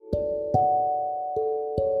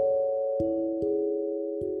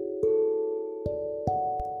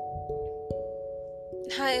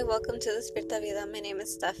Hi, welcome to Despierta Vida. My name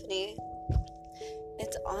is Stephanie.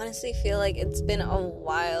 It's honestly feel like it's been a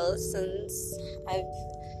while since I've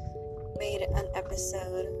made an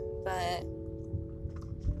episode, but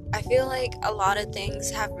I feel like a lot of things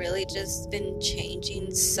have really just been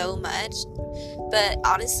changing so much, but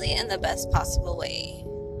honestly in the best possible way.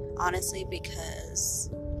 Honestly, because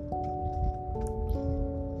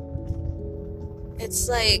it's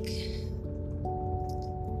like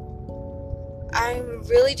I'm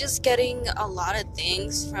really just getting a lot of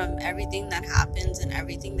things from everything that happens and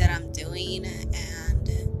everything that I'm doing, and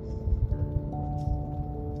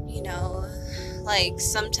like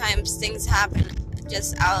sometimes things happen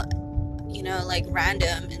just out, like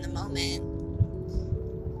random in the moment,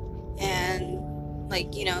 and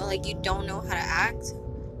like you don't know how to act,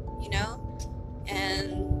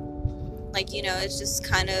 and it's just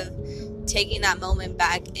kind of taking that moment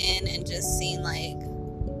back in and just seeing like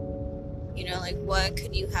what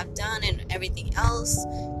could you have done and everything else,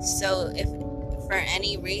 so if for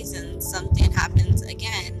any reason something happens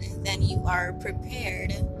again, then you are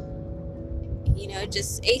prepared,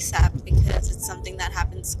 just ASAP, because it's something that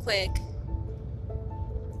happens quick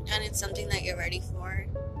and it's something that you're ready for.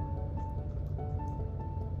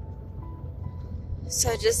 So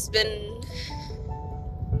I've just been,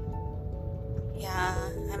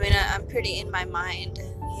 I'm pretty in my mind,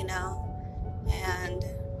 and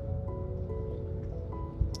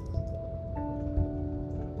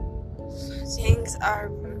things are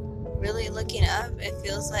really looking up. It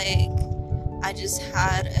feels like I just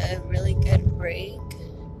had a really good break,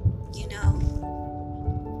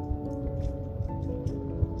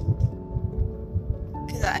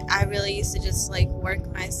 because I really used to just like work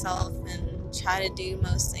myself and try to do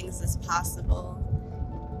most things as possible,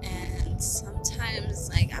 and sometimes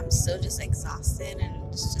like I'm so just exhausted, and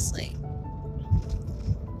it's just like,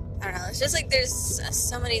 I don't know, it's just like there's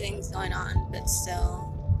so many things going on, but still.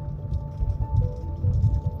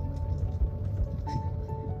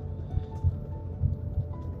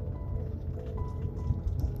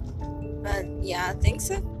 But yeah, things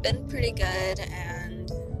have been pretty good,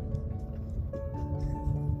 and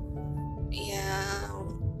yeah,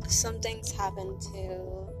 some things happen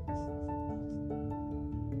too.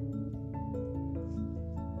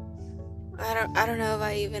 I don't know if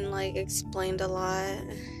I even like explained a lot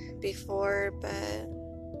before, but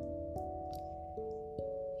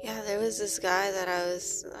yeah, there was this guy that I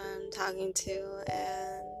was talking to,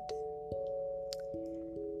 and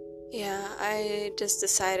yeah, I just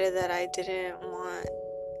decided that I didn't want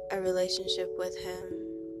a relationship with him,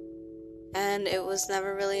 and it was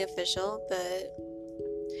never really official, but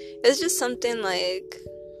it was just something like,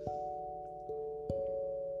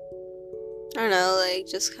 I don't know, like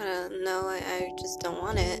just kind of, no, I just don't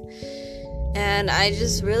want it. And I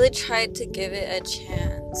just really tried to give it a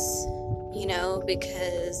chance,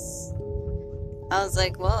 because I was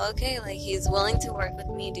like, well, okay, like he's willing to work with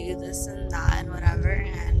me, do this and that and whatever,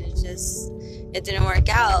 and it didn't work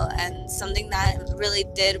out. And something that really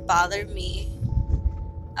did bother me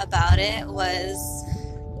about it was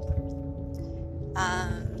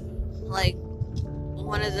like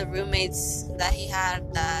one of the roommates that he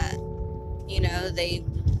had that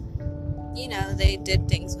they did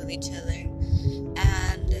things with each other, and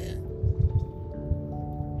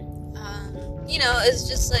it's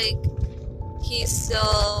just like he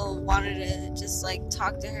still wanted to just like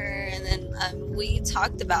talk to her, and then we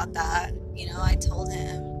talked about that. I told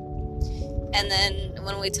him, and then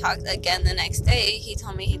when we talked again the next day, he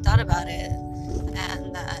told me he thought about it,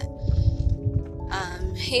 and that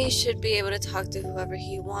he should be able to talk to whoever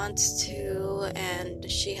he wants to, and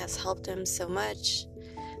she has helped him so much.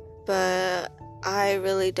 But I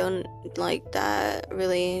really don't like that.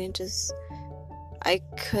 Really, just I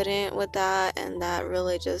couldn't with that, and that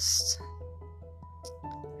really just,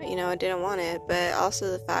 I didn't want it. But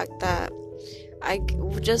also the fact that I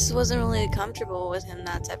just wasn't really comfortable with him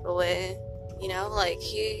that type of way. Like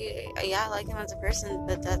I like him as a person,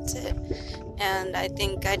 but that's it. And I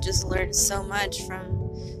think I just learned so much from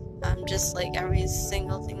just like every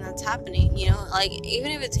single thing that's happening, like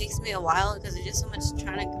even if it takes me a while, because there's just so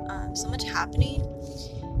much happening,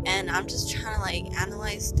 and I'm just trying to like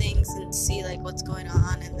analyze things and see like what's going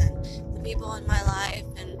on, and then the people in my life,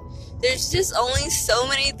 and there's just only so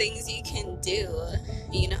many things you can do,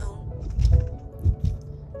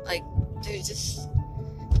 like there's just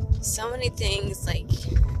so many things, like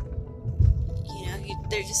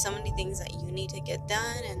there's just so many things that you need to get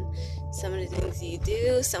done, and so many things you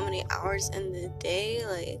do, so many hours in the day,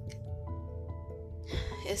 like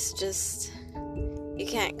it's just, you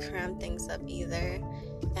can't cram things up either,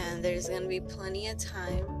 and there's gonna be plenty of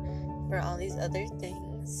time for all these other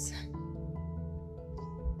things. things.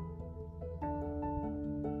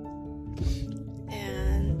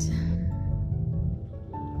 And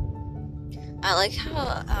I like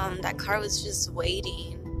how that car was just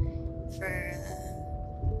waiting for,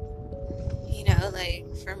 like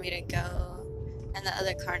for me to go, and the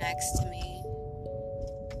other car next to me,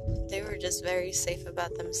 they were just very safe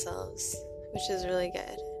about themselves, which is really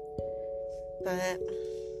good. But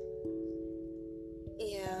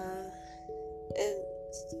yeah,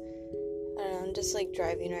 it's, I don't know, I'm just like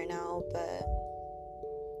driving right now, but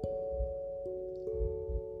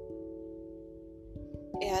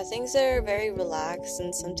yeah, things are very relaxed,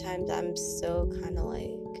 and sometimes I'm still kind of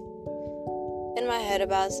like in my head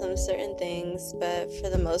about some certain things, but for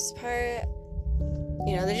the most part,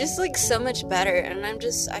 they're just like so much better, and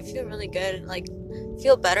I feel really good, like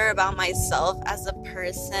feel better about myself as a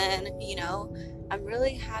person. I'm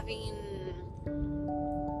really having,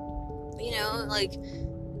 like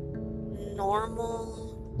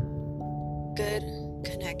normal, good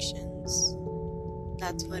connections.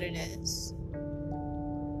 That's what it is.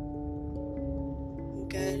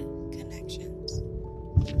 Good connections.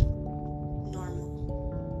 Normal.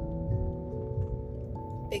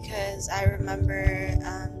 Because I remember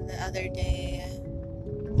the other day,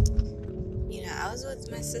 I was with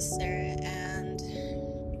my sister, and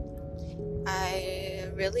I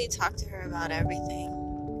really talked to her about everything.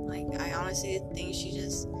 Like, I honestly think she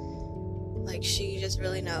just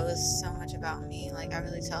really knows so much about me. Like, I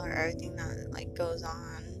really tell her everything that like goes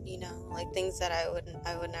on, like things that I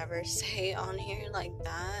would never say on here like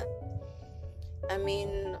that. I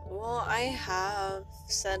mean, well, I have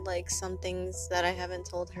said like some things that I haven't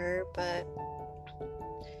told her, but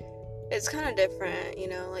it's kind of different,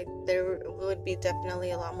 like there would be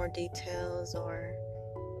definitely a lot more details, or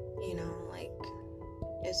like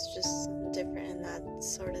it's just different in that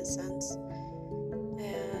sort of sense.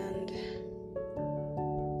 And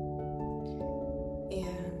yeah,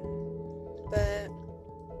 but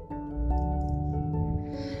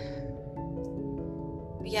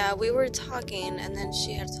yeah, we were talking, and then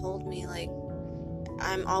she had told me like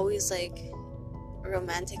I'm always like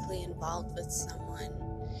romantically involved with someone,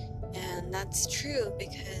 and that's true,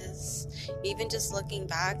 because even just looking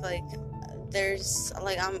back, like there's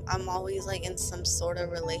like I'm always like in some sort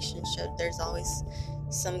of relationship. There's always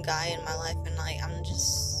some guy in my life, and like I'm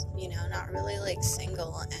just not really like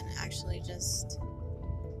single, and actually just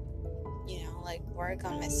like work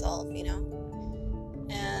on myself,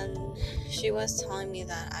 and she was telling me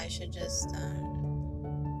that I should just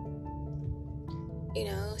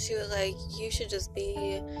she was like, you should just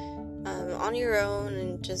be on your own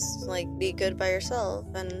and just like be good by yourself.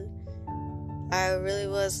 And I really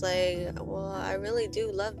was like, well, I really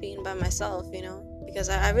do love being by myself, because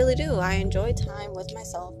I really do. I enjoy time with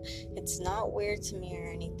myself. It's not weird to me or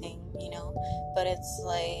anything, but it's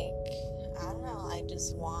like, I don't know, I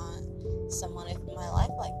just want someone in my life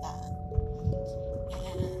like that.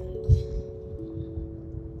 And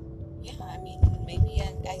yeah, I mean, maybe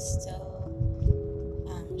I still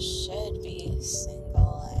should be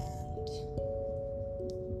single, and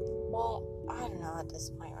well, I don't know at this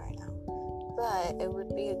point right now, but it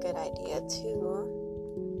would be a good idea to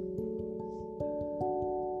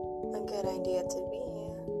be.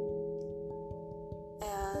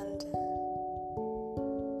 And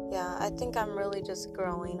yeah, I think I'm really just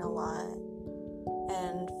growing a lot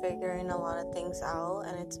and figuring a lot of things out,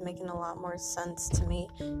 and it's making a lot more sense to me,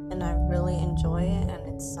 and I really enjoy it,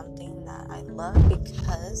 and it's something that I love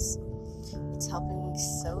because it's helping me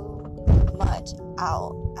so much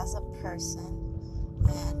out as a person,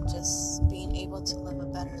 and just being able to live a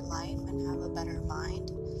better life and have a better mind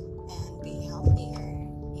and be healthier,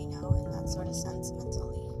 in that sort of sense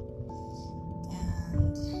mentally.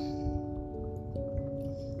 And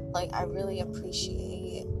like I really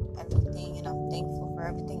appreciate everything, and I'm thankful for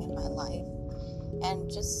everything in my life, and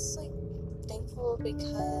just like thankful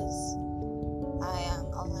because I am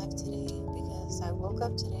alive today, because I woke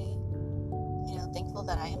up today, thankful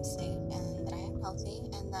that I am safe and that I am healthy,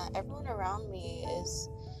 and that everyone around me is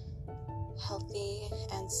healthy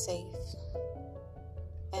and safe.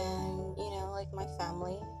 And like my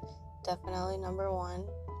family, definitely number one.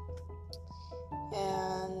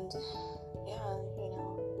 And yeah,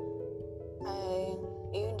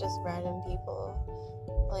 even just random people,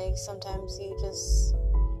 like sometimes you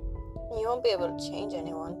won't be able to change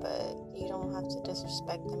anyone, but you don't have to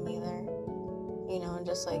disrespect them either, and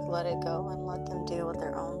just like let it go and let them deal with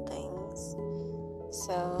their own things.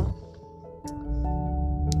 So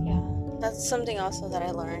yeah, that's something also that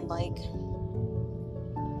I learned, like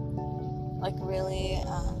really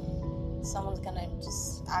someone's gonna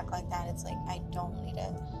just act like that. It's like, I don't need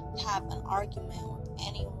to have an argument with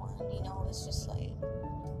anyone, you know. It's just like,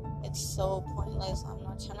 it's so pointless. I'm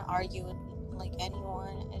not trying to argue with like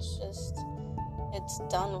anyone. It's just, it's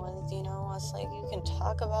done with, you know. It's like, you can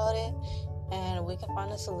talk about it and we can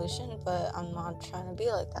find a solution, but I'm not trying to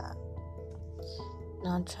be like that.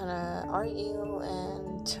 Not trying to argue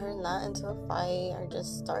and turn that into a fight or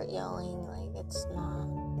just start yelling. Like, it's not,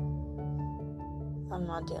 I'm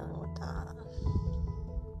not dealing with that.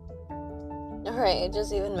 Alright, it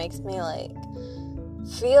just even makes me like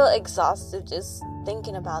feel exhausted just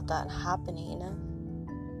thinking about that happening.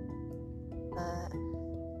 But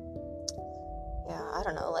yeah, I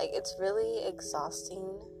don't know, like, it's really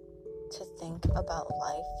exhausting to think about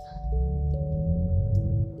life.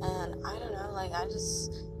 And I don't know, like, I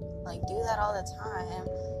just like do that all the time,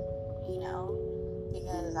 you know,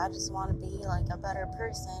 because I just want to be like a better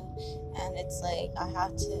person. And it's like, I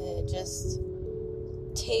have to just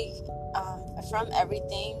take from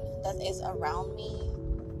everything that is around me,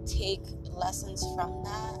 take lessons from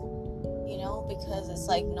that, you know, because it's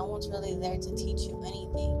like no one's really there to teach you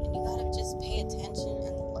anything, and you gotta just pay attention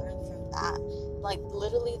and learn from that. Like,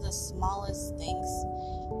 literally the smallest things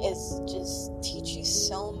is just teach you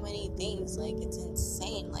so many things. Like, it's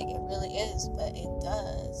insane. Like, it really is, but it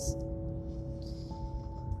does.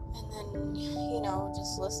 And then, you know,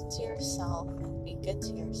 just listen to yourself and be good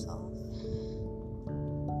to yourself.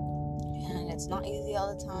 And it's not easy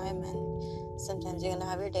all the time, and sometimes you're gonna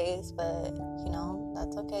have your days, but, you know,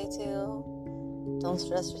 that's okay too. Don't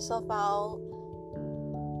stress yourself out.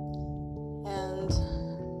 And,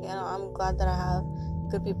 you know, I'm glad that I have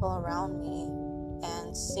good people around me,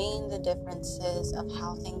 and seeing the differences of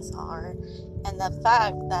how things are, and the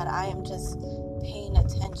fact that I am just paying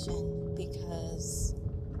attention, because,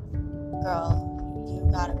 girl, you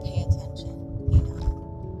gotta pay attention, you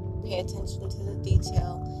know, pay attention to the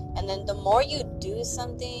detail. And then the more you do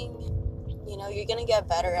something, you know, you're gonna get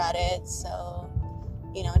better at it. So,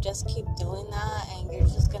 you know, just keep doing that, and you're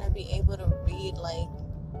just gonna be able to read like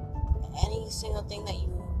any single thing that you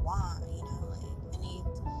want, you know, like any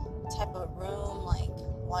type of room, like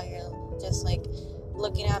while you're just like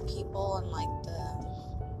looking at people and like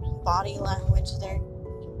the body language they're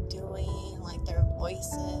doing, like their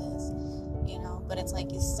voices, you know. But it's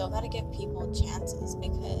like, you still gotta give people chances,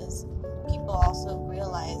 because people also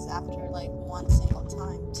realize after like one single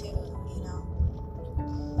time too, you know.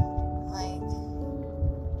 Like,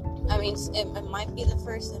 I mean, it might be the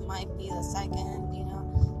first, it might be the second, you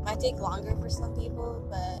know. It might take longer for some people,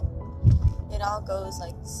 but it all goes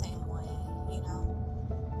like the same way, you know.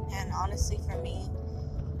 And honestly, for me,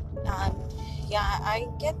 yeah, I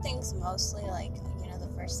get things mostly like, you know,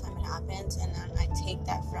 the first time it happens, and then I take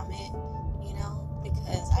that from it, you know,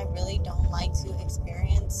 because I really don't like to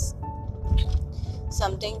experience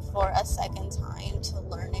something for a second time to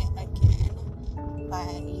learn it again by,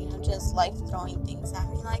 you know, just life throwing things at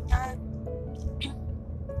me like that.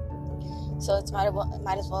 So it's might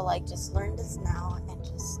as well like just learn this now and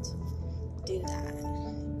just do that,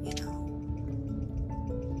 you know.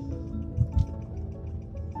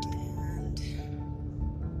 And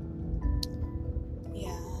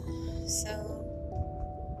yeah, so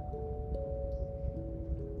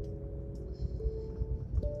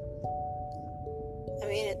I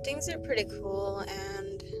mean, things are pretty cool,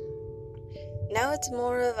 and now it's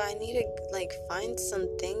more of, I need to like find some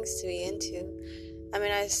things to be into. I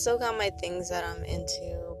mean, I still got my things that I'm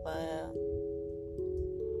into, but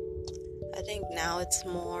I think now it's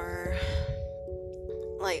more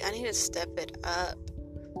like, I need to step it up,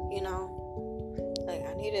 you know. Like,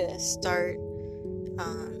 I need to start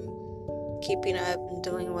keeping up and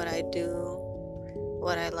doing what I do,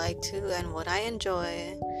 what I like to, and what I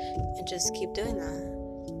enjoy, and just keep doing that.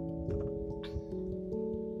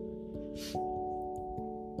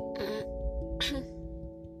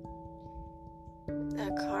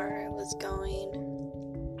 That car was going.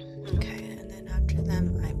 Okay, and then after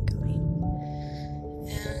them, I'm going.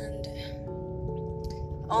 And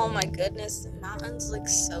oh my goodness, the mountains look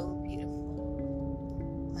so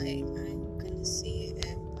beautiful. Like, I'm gonna see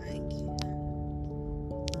if I can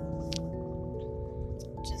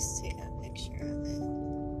just take a picture of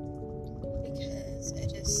it, because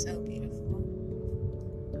it is so beautiful.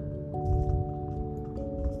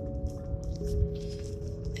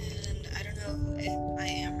 And I don't know if I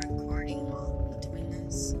am recording while doing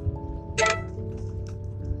this.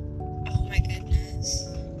 Oh my goodness.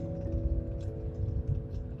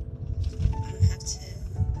 I'm gonna have to.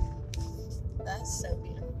 That's so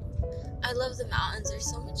beautiful. I love the mountains. There's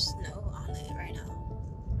so much snow on it right now.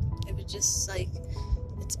 It was just like,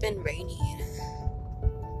 it's been raining.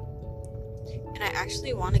 And I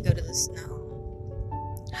actually want to go to the snow.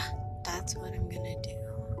 That's what I'm gonna do.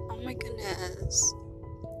 Oh my goodness.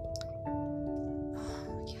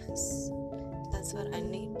 Oh, yes. That's what I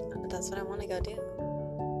need. That's what I want to go do.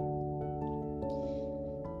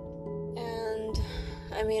 And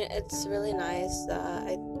I mean, it's really nice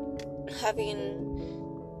that having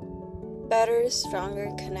better,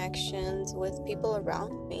 stronger connections with people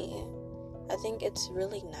around me. I think it's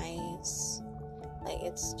really nice. Like,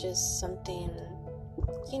 it's just something,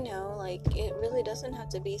 like, it really doesn't have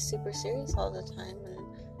to be super serious all the time and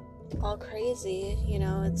all crazy,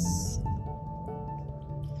 it's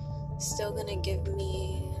still gonna give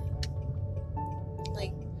me,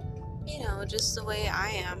 like, just the way I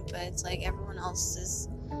am, but it's like everyone else is,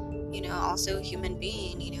 also a human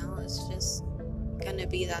being, it's just gonna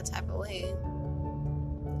be that type of way.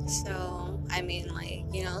 So, I mean, like,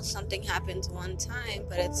 something happens one time,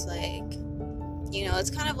 but it's like, it's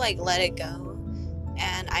kind of like let it go.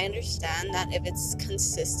 And I understand that if it's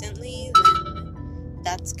consistently, then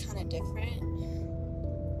that's kind of different,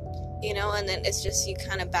 and then it's just you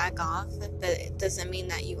kind of back off, but it doesn't mean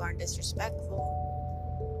that you are disrespectful,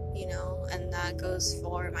 and that goes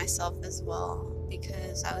for myself as well,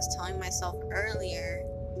 because I was telling myself earlier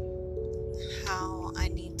how I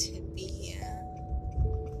need to be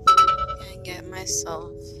and get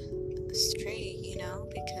myself straight,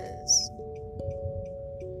 because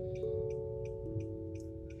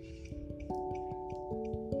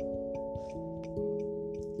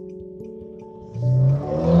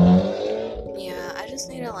I just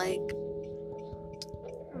need to, like,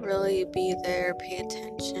 really be there, pay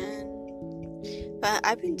attention. But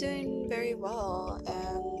I've been doing very well,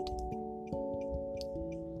 and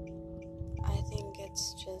I think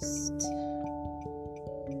it's just,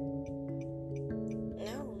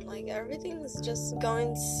 everything's just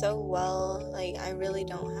going so well. Like, I really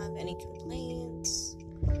don't have any complaints.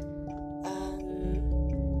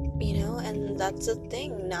 And that's the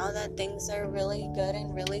thing. Now that things are really good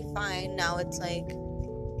and really fine, now it's like,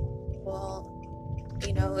 well,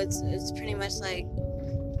 it's pretty much like,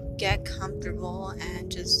 get comfortable and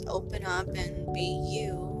just open up and be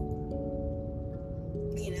you,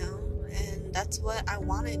 and that's what I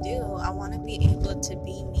want to do. I want to be able to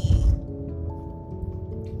be me,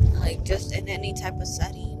 like, just in any type of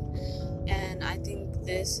setting. And I think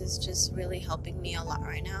this is just really helping me a lot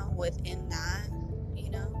right now within that,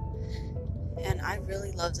 and I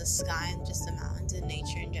really love the sky and just the mountains and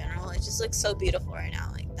nature in general. It just looks so beautiful right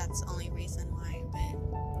now. Like, that's the only reason why, but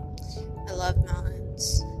I love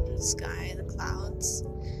mountains and the sky, the clouds,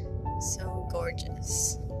 so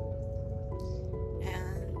gorgeous.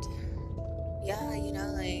 And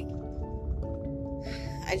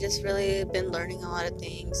I just really been learning a lot of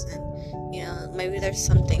things, and maybe there's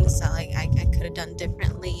some things that, like, I could have done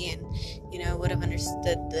differently, and would have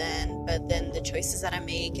understood then, but then the choices that I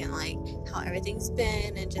make, and like how everything's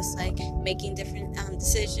been, and just like making different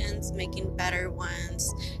decisions, making better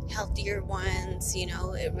ones, healthier ones,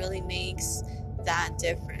 it really makes that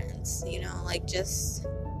difference, like, just the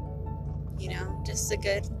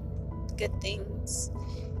good things.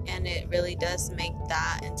 And it really does make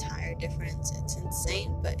that entire difference. It's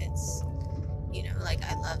insane, but it's, like,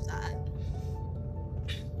 I love that.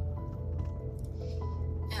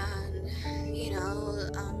 And,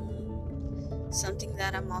 something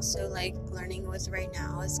that I'm also, like, learning with right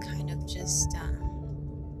now is kind of just,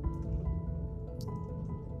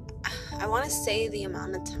 I want to say the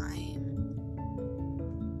amount of time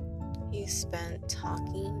you spent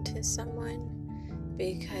talking to someone,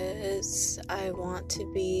 because I want to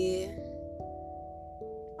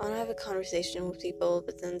have a conversation with people,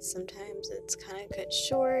 but then sometimes it's kind of cut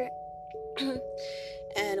short.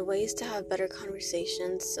 And ways to have better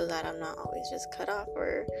conversations so that I'm not always just cut off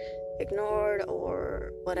or ignored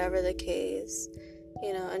or whatever the case,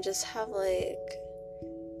 and just have, like,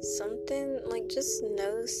 something, like, just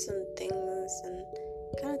know some things and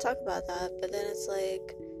kind of talk about that. But then it's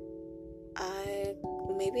like, I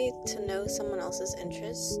maybe to know someone else's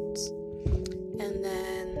interests and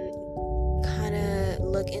then kind of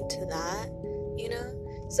look into that,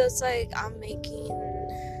 so it's like I'm making,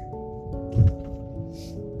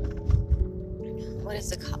 what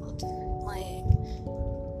is it called, like,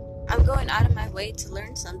 I'm going out of my way to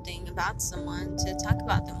learn something about someone to talk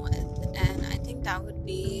about them with. And I think that would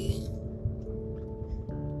be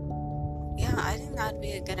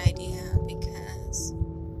a good idea, because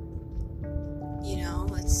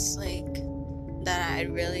it's like that I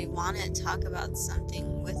really want to talk about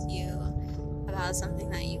something with you, about something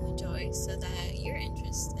that you enjoy, so that you're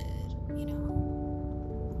interested,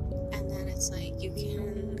 and then it's it's like you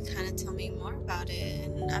can kind of tell me more about it,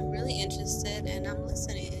 and I'm really interested and I'm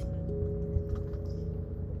listening.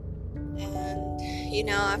 And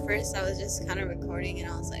at first I was just kind of recording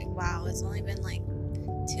and I was like, wow, it's only been like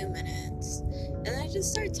 2 minutes, and then I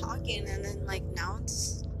just started talking, and then like now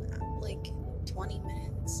it's like 20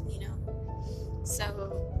 minutes,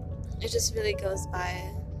 so it just really goes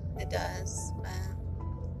by. It does. But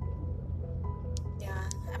yeah,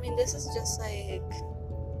 I mean, this is just like,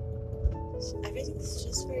 everything's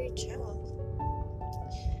just very chill,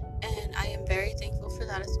 and I am very thankful for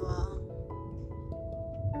that as well.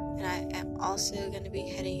 And I am also going to be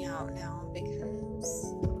heading out now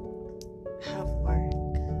because I have work.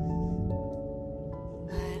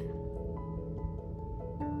 But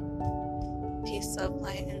peace, love,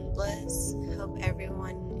 light, and bliss. Hope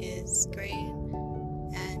everyone is great,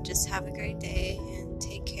 and just have a great day and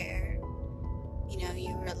take care.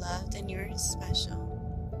 You are loved and you're special.